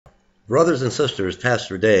Brothers and sisters,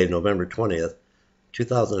 Pastor Dave, November 20th,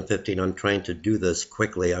 2015. I'm trying to do this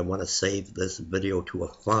quickly. I want to save this video to a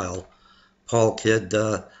file. Paul Kidd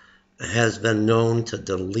has been known to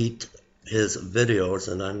delete his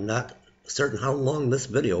videos, and I'm not certain how long this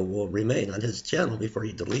video will remain on his channel before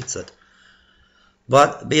he deletes it.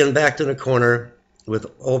 But being backed in a corner with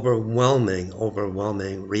overwhelming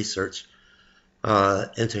research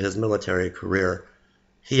into his military career,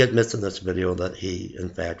 he admits in this video that he, in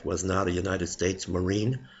fact, was not a United States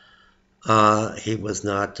Marine. He was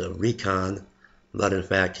not a recon, but in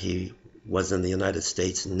fact he was in the United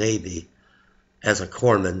States Navy as a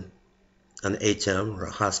corpsman, an HM or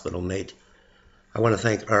a hospital mate. I want to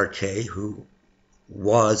thank RK, who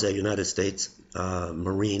was a United States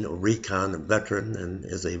Marine recon veteran and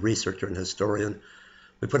is a researcher and historian.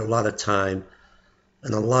 We put a lot of time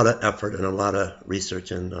and a lot of effort and a lot of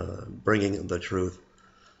research in bringing the truth.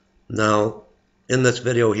 Now, in this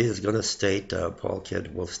video, he is going to state, Paul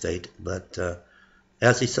Kidd will state that,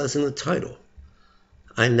 as he says in the title,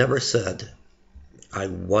 I never said I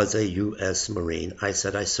was a U.S. Marine. I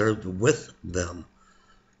said I served with them.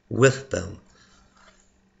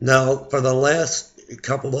 Now, for the last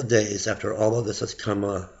couple of days, after all of this has come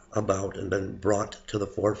about and been brought to the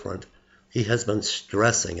forefront, he has been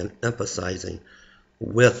stressing and emphasizing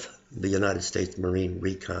with the United States Marine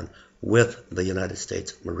Recon, with the United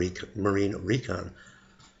States Marine Recon.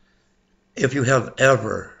 If you have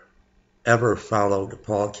ever followed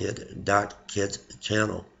Paul Kidd, Dockidds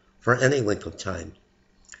channel for any length of time,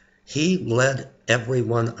 he led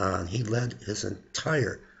everyone on. He led his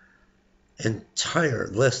entire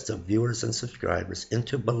list of viewers and subscribers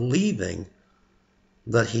into believing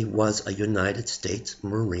that he was a United States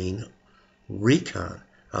Marine recon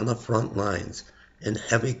on the front lines in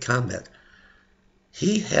heavy combat.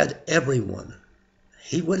 He had everyone,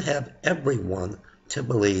 he would have everyone to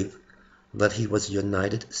believe that he was a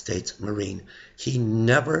United States Marine. He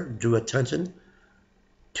never drew attention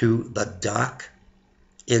to the Doc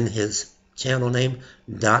in his channel name,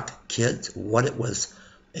 Dockidds, what it was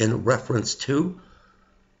in reference to.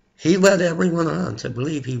 He led everyone on to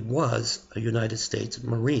believe he was a United States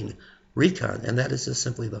Marine recon, and that is just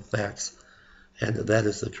simply the facts, and that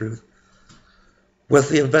is the truth. With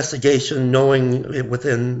the investigation knowing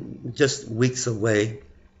within just weeks away,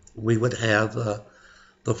 we would have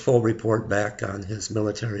the full report back on his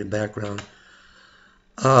military background.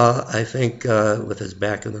 I think with his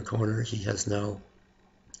back in the corner, he has now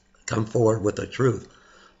come forward with the truth.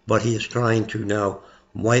 But he is trying to now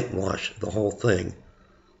whitewash the whole thing.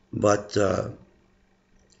 But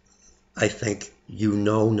I think you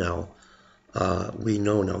know now, we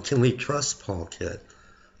know now. Can we trust Paul Kidd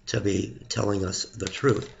to be telling us the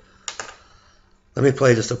truth? Let me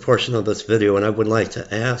play just a portion of this video, and I would like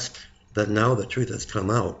to ask that now the truth has come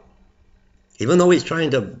out, even though he's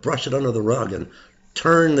trying to brush it under the rug and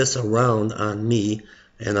turn this around on me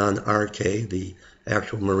and on RK, the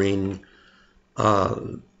actual Marine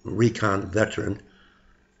recon veteran.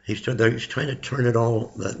 He's trying to turn it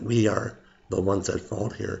all that we are the ones at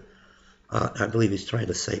fault here. I believe he's trying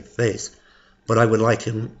to save face. But I would like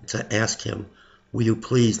him to ask him, will you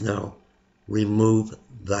please now remove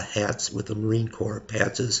the hats with the Marine Corps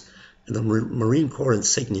patches and the Marine Corps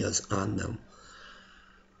insignias on them?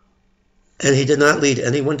 And he did not lead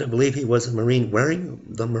anyone to believe he was a Marine wearing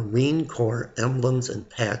the Marine Corps emblems and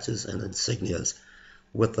patches and insignias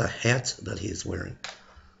with the hats that he is wearing.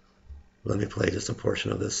 Let me play just a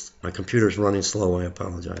portion of this. My computer's running slow, I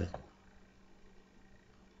apologize.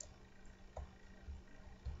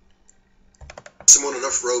 Someone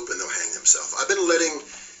enough rope and they'll hang themselves. I've been letting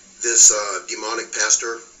this demonic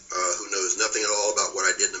pastor who knows nothing at all about what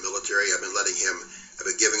I did in the military, I've been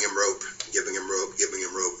giving him rope.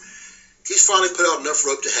 He's finally put out enough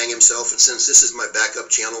rope to hang himself, and since this is my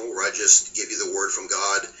backup channel where I just give you the word from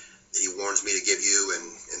God that he warns me to give you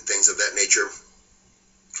and things of that nature,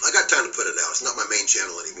 I got time to put it out. It's not my main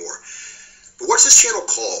channel anymore. But what's this channel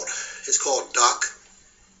called? It's called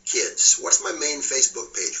Dockidds. What's my main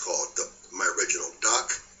Facebook page called? My original,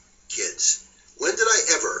 Dockidds. When did I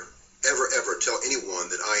ever tell anyone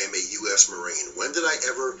that I am a U.S. Marine? When did I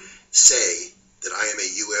ever say that I am a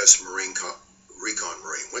U.S. Recon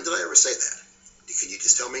Marine? When did I ever say that? Can you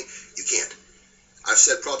just tell me? You can't. I've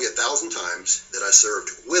said probably 1,000 times that I served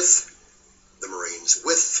with the Marines,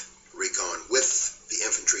 with Recon, with the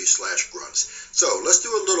infantry / grunts. So let's do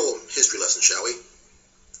a little history lesson, shall we?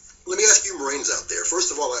 Let me ask you Marines out there.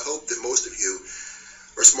 First of all, I hope that most of you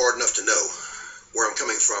are smart enough to know where I'm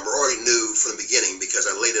coming from, or already knew from the beginning because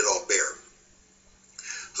I laid it all bare.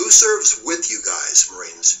 Who serves with you guys,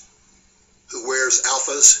 Marines? Who wears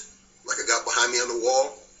alphas like I got behind me on the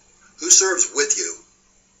wall? Who serves with you?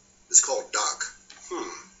 It's called Doc.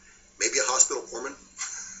 Maybe a hospital corpsman?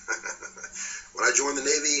 When I joined the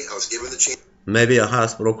Navy, I was given the chance. Maybe a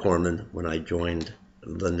hospital corpsman when I joined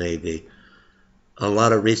the Navy. A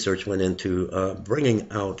lot of research went into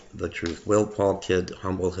bringing out the truth. Will Paul Kidd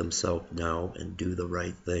humble himself now and do the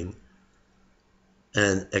right thing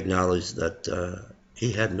and acknowledge that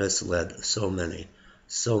he had misled so many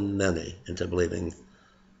into believing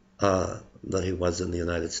that he was in the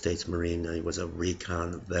United States Marine and he was a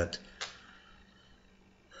recon vet.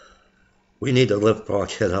 We need to lift Paul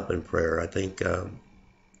Kidd up in prayer. I think,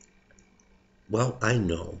 well, I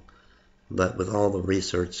know that with all the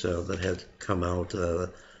research that had come out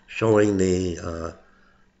showing the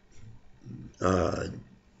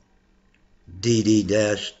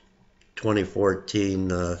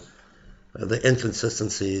DD-2014, the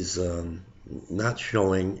inconsistencies not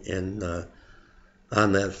showing in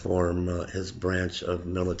on that form his branch of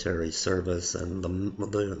military service, and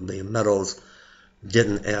the medals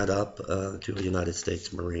didn't add up to a United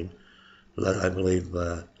States Marine. That I believe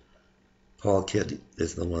Paul Kidd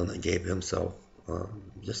is the one that gave himself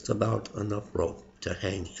just about enough rope to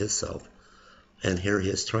hang himself. And here he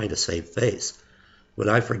is trying to save face. Would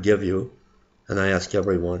I forgive you? And I ask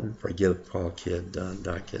everyone, forgive Paul Kidd,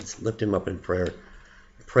 Dockidds. Lift him up in prayer.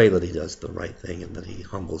 Pray that he does the right thing and that he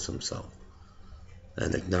humbles himself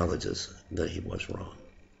and acknowledges that he was wrong.